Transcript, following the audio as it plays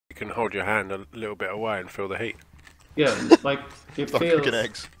can hold your hand a little bit away and feel the heat. Yeah, like it feels.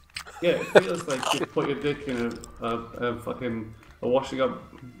 Eggs. Yeah, it feels like you put your dick in a fucking washing up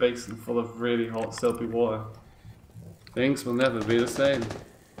basin full of really hot soapy water. Things will never be the same.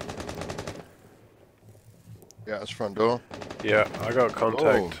 Yeah, that's front door. Yeah, I got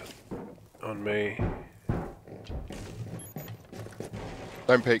contact on me.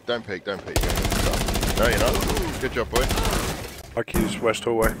 Don't peek, don't peek, don't peek. No, you're not. Good job, boy. IQ's west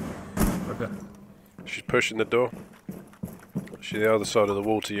hallway. Okay. She's pushing the door. She's the other side of the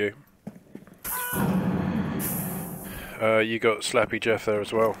wall to you. You got Slappy Jeff there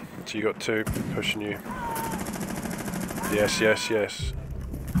as well. So you got two pushing you. Yes, yes, yes.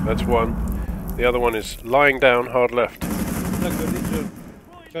 That's one. The other one is lying down, hard left.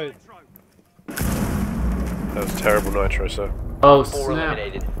 That was terrible nitro, sir. Oh, 4 snap.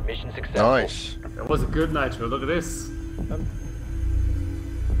 eliminated. Mission successful. Nice. That was a good nitro. Look at this.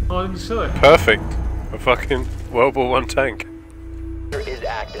 Oh, I didn't show it. Perfect. A fucking World War I tank. Is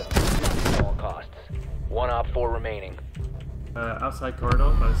active at all costs. 1 op 4 remaining. Outside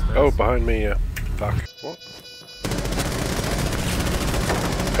corridor. By stairs. Oh, behind me, yeah. Fuck. What?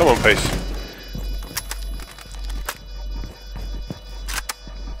 Come on, Pace.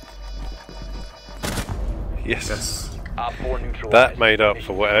 Yes. Op 4 neutralized. That made up Mission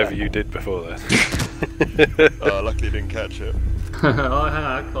for whatever successful. you did before that. Luckily you didn't catch it. Oh,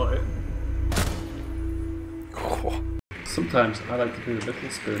 I caught it. Sometimes I like to do the little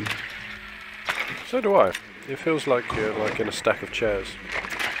spoon. So do I. It feels like you're like in a stack of chairs.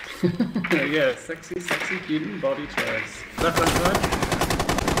 Yeah, sexy human body chairs. Left hand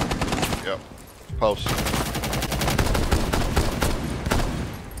side. Yep. Pulse.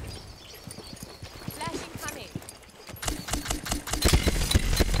 Flashing coming.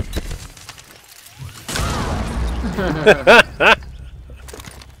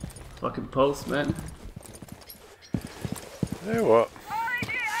 Fucking pulse, man. You know what?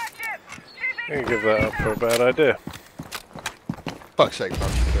 I can give that up for a bad idea. Fuck's sake,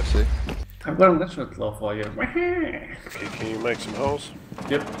 punch, let's see. I've got a literal claw for you. Okay, can you make some holes?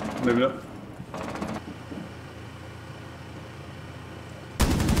 Yep, maybe up.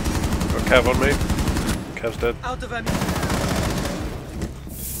 Got Cav on me. Cav's dead. Out of ammo.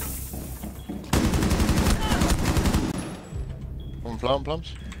 One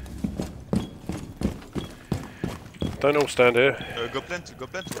plums. Don't all stand here. Go plant, go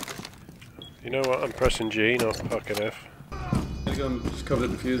plant. You know what? I'm pressing G, not fucking F. There you go, just cover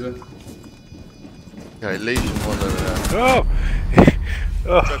the diffuser. Okay, Legion one over there. Oh!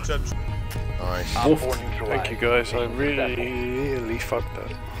 Oh, Chug, chug. Nice. Op 4 neutralized. thank you guys. I Mission successful. really fucked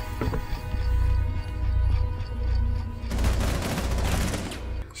that.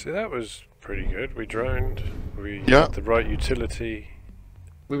 See, that was pretty good. We droned. We had the right utility.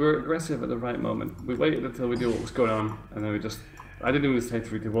 We were aggressive at the right moment. We waited until we knew what was going on, and then we just... I didn't even say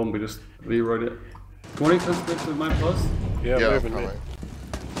 3, 2, 1, we just rewrote it. Do you want to transmit with my plus? Yeah, Yeah, moving me. alright.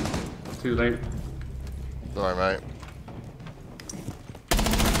 Too late. Sorry, mate.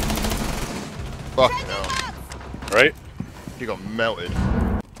 Fucking hell. Right? You got melted.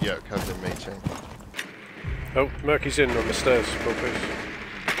 Yeah, Cav's in meeting. Oh, Murky's in on the stairs. Well, please.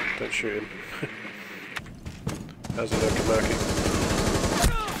 Don't shoot him. How's it looking, Murky?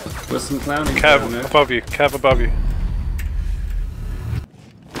 With some clowning down there. Cav above you. Cav above you.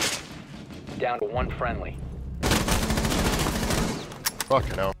 Down to 1 friendly.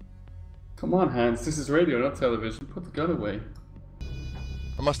 Fucking hell. Come on, Hans, this is radio, not television. Put the gun away.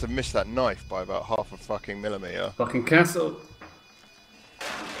 I must have missed that knife by about half a fucking millimeter. Fucking castle.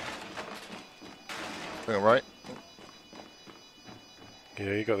 Think I'm right?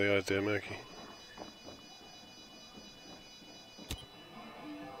 Yeah, you got the idea, Murky.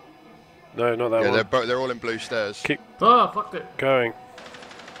 No, not that Yeah, one. they're all in blue stairs. Keep Oh, fucked it. going.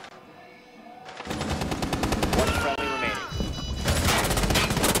 1 friendly remaining.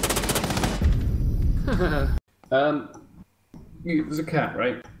 There's a cat,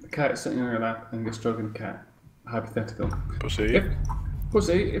 right? The cat is sitting on your lap and you're stroking the cat. Hypothetical. Pussy.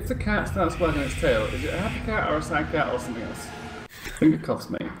 If the cat starts wagging its tail, is it a happy cat or a sad cat or something else? Finger cuffs,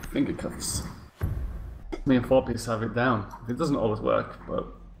 mate. Finger cuffs. Me and 4Piece have it down. It doesn't always work, but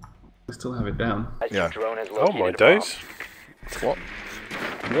we still have it down. As Yeah. your drone has Oh located my a bomb. days. What?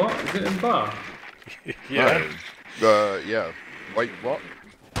 What? Is it in bar? Yeah. Yeah. Wait, what?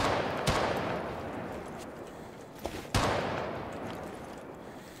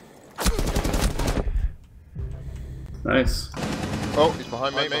 Nice. Oh, he's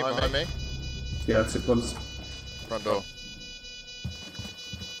behind me, behind me. Yeah, that's it, once. Front door.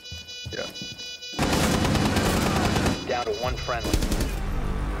 Yeah. Down to 1 friendly.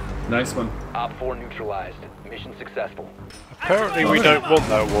 Nice one. Op 4 neutralized. Mission successful. Apparently we don't want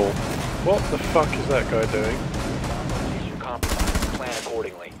that wall. What the fuck is that guy doing? Mission compromised. Plan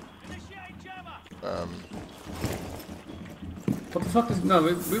accordingly. What the fuck is... No,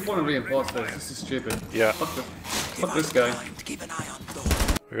 we want to reinforce this. This is stupid. Yeah. Fuck this guy.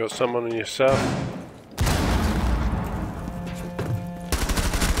 We got someone on your south.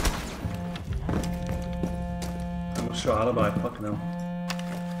 I'm not sure alibi. Fucking hell.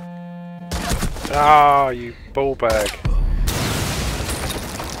 Ah, you ball bag.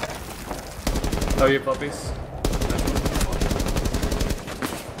 How are you, 4Piece?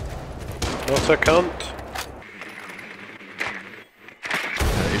 Not a cunt.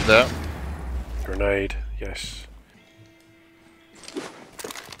 Is that? Grenade, yes.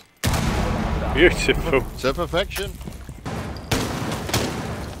 Beautiful. To perfection.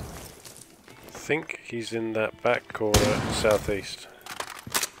 I think he's in that back corner, southeast.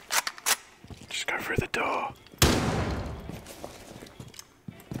 Just go through the door.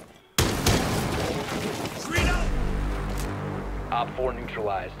 Op 4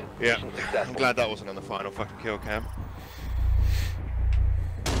 neutralized. Yeah. Mission successful. I'm glad that wasn't on the final fucking kill cam.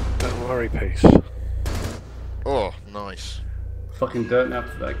 Don't worry, Peace. Oh, nice. Fucking dirt nap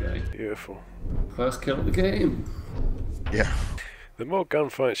for that guy. Beautiful. First kill of the game. Yeah. The more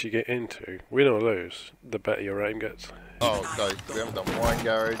gunfights you get into, win or lose, the better your aim gets. Oh, no, we haven't done wine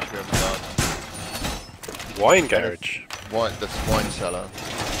garage, we haven't done Wine garage? wine, the wine cellar.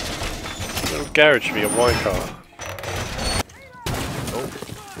 Little garage for your wine car.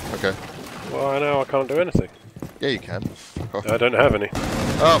 Oh, okay. Well, I know I can't do anything. Yeah, you can. Fuck off. I don't have any.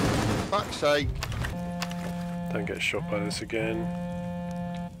 Oh, fuck's sake. Don't get shot by this again.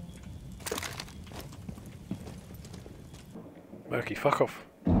 Murky, fuck off.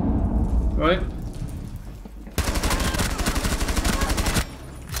 Right?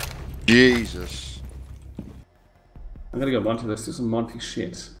 Jesus. I'm gonna go Monty. Let's do some Monty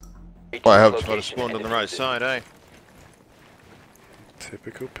shit. Well, I hope it's got spawned on the right side, eh?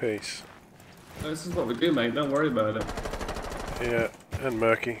 Typical Peace. This is what we do, mate. Don't worry about it. Yeah, and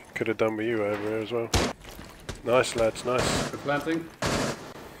Murky. Could have done with you over here as well. Nice, lads, nice. We're planting. Is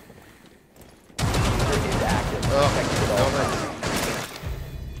active. Oh, Protected at all damn times.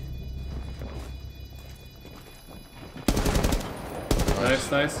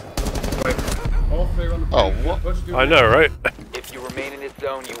 Nice, nice. Right. All three on the Oh, plane. what? What you I know, right? If you remain in this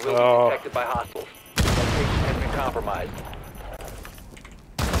zone, you will Oh. be detected by hostiles. Location has been compromised.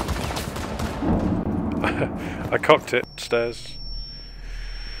 I cocked it, stairs.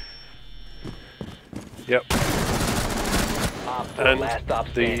 Yep, Op 4 And last stop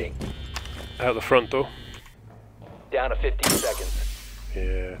the- standing. out the front door. Down to 15 seconds.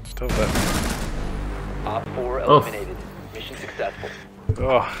 Yeah, just told that. Op 4 eliminated. Mission successful.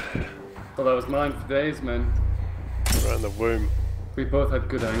 Oh, Well, that was mine for days, man. right in the womb. We both had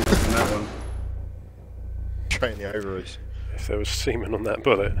good angles on that one. Train the ovaries. If there was semen on that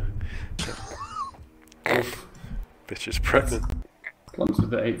bullet. Bitch is pregnant. Plums with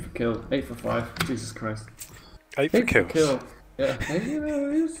the 8 for kill. 8 for 5. Jesus Christ. 8 for 8 for kills. kill. Yeah. Hey,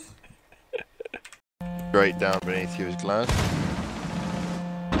 there it is. Straight down beneath you is glass.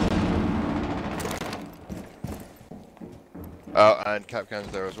 Oh, and Capcan's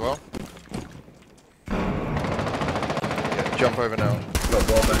there as well. Yeah, jump over now.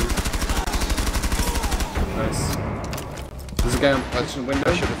 Got wall bang. Nice. There's a guy on kitchen window.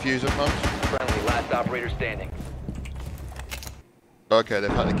 I should defuse it, Mums. Friendly, last operator standing. Okay,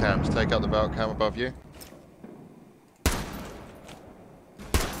 they've had the cams. Take out the belt cam above you.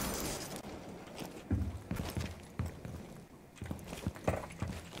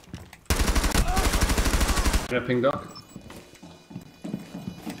 Yeah, ping dock.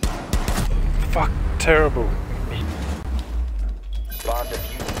 Fuck, terrible. Bomb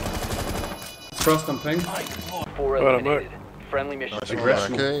defused. Frost on ping. 4 Well, eliminated. Friendly mission Nice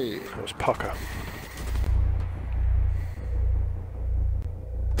Aggression. one. Okay. That was pucker.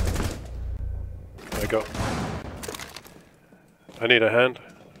 I need a hand.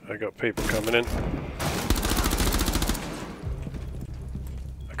 I got people coming in.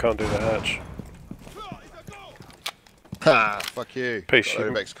 I can't do the hatch. Ha! Fuck you. Peace, you-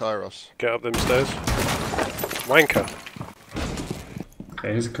 Obex Kairos. Get up them stairs. Wanker.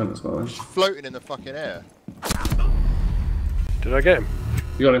 Okay, he's a cunt as well. Then. Floating in the fucking air. Did I get him?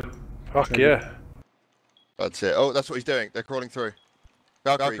 You got him. Fuck yeah. That's it. Oh, that's what he's doing. They're crawling through.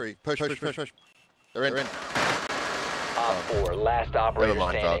 Valkyrie. Push, push, push, push. They're in. Op 4, last operator Never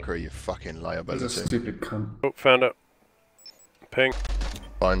mind, standing. Valkyrie, you fucking He's a liability. stupid cunt. Oh, found it. Ping.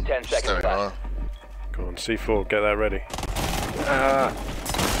 Fine. 10 seconds Stay left. Go on, C4, get that ready. Five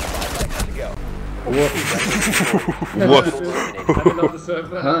What? What? I did not deserve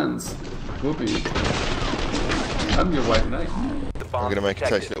that. Hands. Whoopee. I'm your white knight. The I'm bomb gonna make a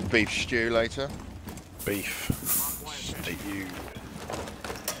detected. tasty little beef stew later. Beef stew.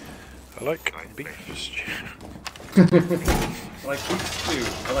 I like beef stew. I like beef stew.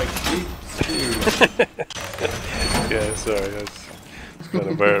 I like beef stew. Yeah, sorry, that's kind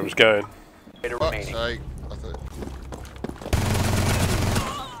of where it was going. Operator Fuck's remaining. sake. I thought...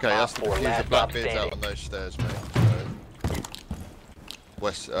 Okay, that's the Four, diffuser. last Blackbeard's stop out on those stairs, mate.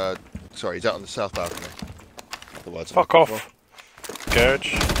 West, sorry, he's out on the south balcony. The words I'm Fuck looking off,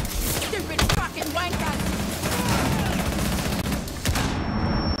 Garage. Stupid fucking wanker!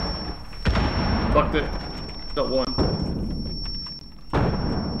 Fucked it. Got one. for.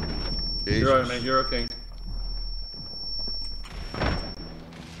 Jesus. You're right, mate. You're okay.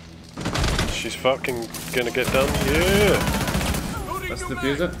 She's fucking gonna get done. Yeah! Let's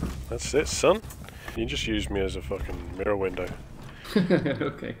defuse it. That's it, son. You just used me as a fucking mirror window.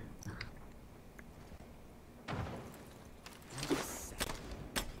 Okay.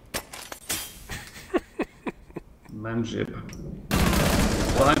 Manjib.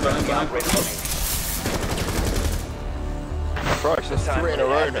 Behind. Christ, that's Time 3 in for a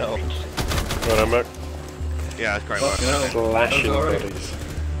the row admin now. breach. Right, I'm Yeah, it's great Fucking work. hell. slashing That was alright. bodies.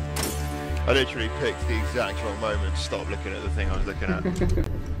 I literally picked the exact wrong moment to stop looking at the thing I was looking at.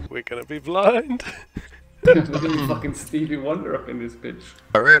 We're gonna be blind. Look at me fucking Stevie Wonder up in this bitch.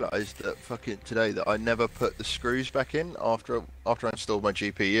 I realised that fucking today that I never put the screws back in after I installed my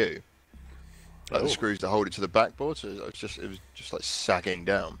GPU. Like Oh. the screws that hold it to the backboard, so it was just like sagging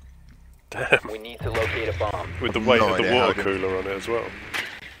down. Damn. We need to locate a bomb. With the weight No of the idea how water I did- cooler on it as well.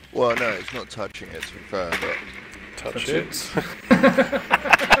 Well, no, it's not touching it to be fair, but Touch Touch it.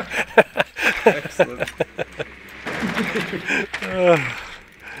 Excellent.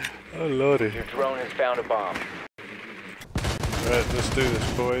 Oh lordy. Your drone has found a bomb. Right, let's do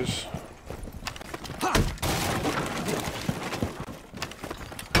this, boys.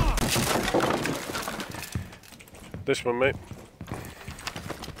 This one, mate.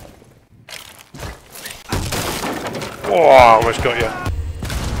 Oh, I almost got you.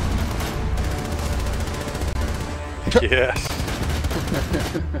 Yes.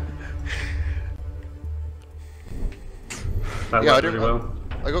 That yeah, I worked didn't. really well.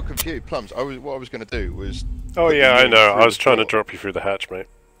 I got confused. Plums. What I was going to do was. Oh put the yeah, I unit know. through I was the trying to door. drop you through the hatch, mate.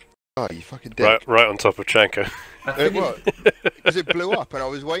 Oh, you fucking dick. Right on top of Chanka. I It think was because it blew up, and I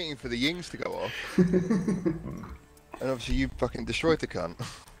was waiting for the yings to go off. And obviously, you fucking destroyed the cunt.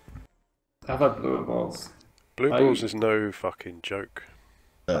 I've had blue balls. Blue I- balls is no fucking joke.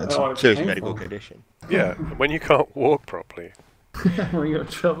 It's Oh, a it's serious painful. medical condition. Yeah, when you can't walk properly. When you got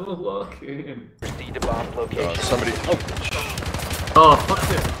trouble walking. Proceed to bomb location. Somebody. Oh, Oh, fuck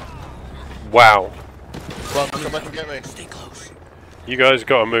it. Wow. Plums, come back and get me. You guys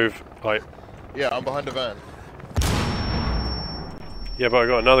gotta move, like... Yeah, I'm behind the van. Yeah, but I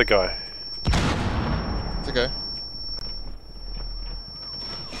got another guy. It's okay.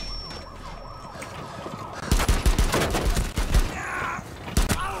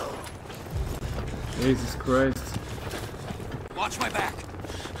 Jesus Christ. Watch my back.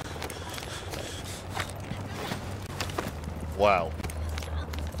 Wow.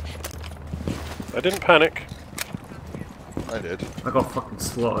 I didn't panic. I did. I got fucking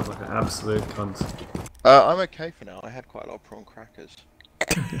slaughtered like an absolute cunt. I'm okay for now. I had quite a lot of prawn crackers.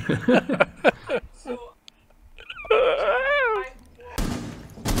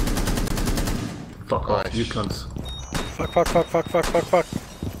 Fuck off, Nice. you cunts. Fuck.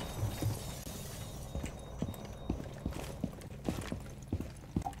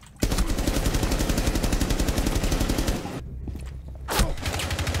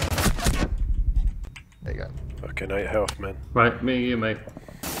 There you go. Fucking 8 health, man. Right, me and you, mate.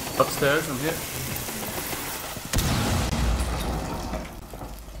 Upstairs, I'm here.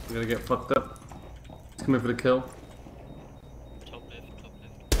 You're gonna get fucked up. He's coming for the kill.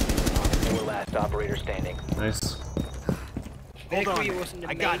 Four last operator standing. Nice. Hold on.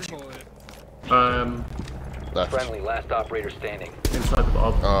 I got you. Left. Friendly, last operator standing. Inside the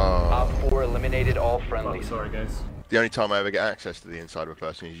ob. Oh. Op 4 eliminated all Oh, friendlies. sorry, guys. The only time I ever get access to the inside of a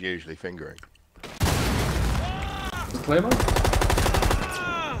person is usually fingering. The Claymore?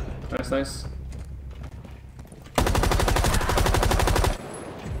 Nice.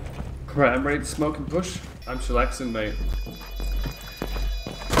 Right, I'm ready to smoke and push. I'm chillaxing, mate.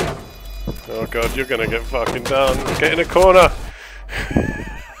 Oh god, you're gonna get fucking down. Get in a corner!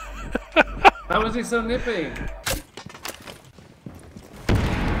 How was he so nippy?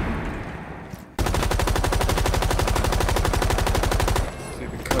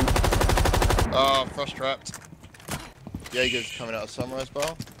 Stupid cunt. Oh, frost trapped. Jaeger's coming out of Sunrise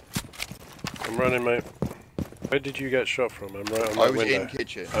Bar. I'm running, mate. Where did you get shot from? I'm right on I that was window. in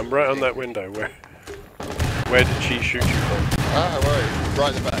kitchen. I'm right on that window. Where did she shoot you from? Ah, right.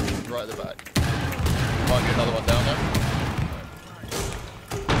 Right at the back. Right at the back. Might be another one down there.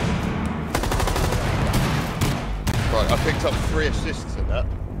 Right, I picked up 3 assists in that.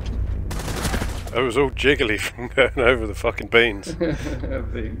 I was all jiggly from going over the fucking beans.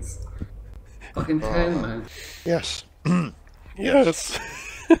 Beans. Fucking 10, man. Yes. Yes,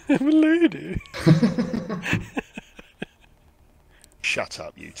 I'm a lady. Shut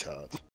up, you tard.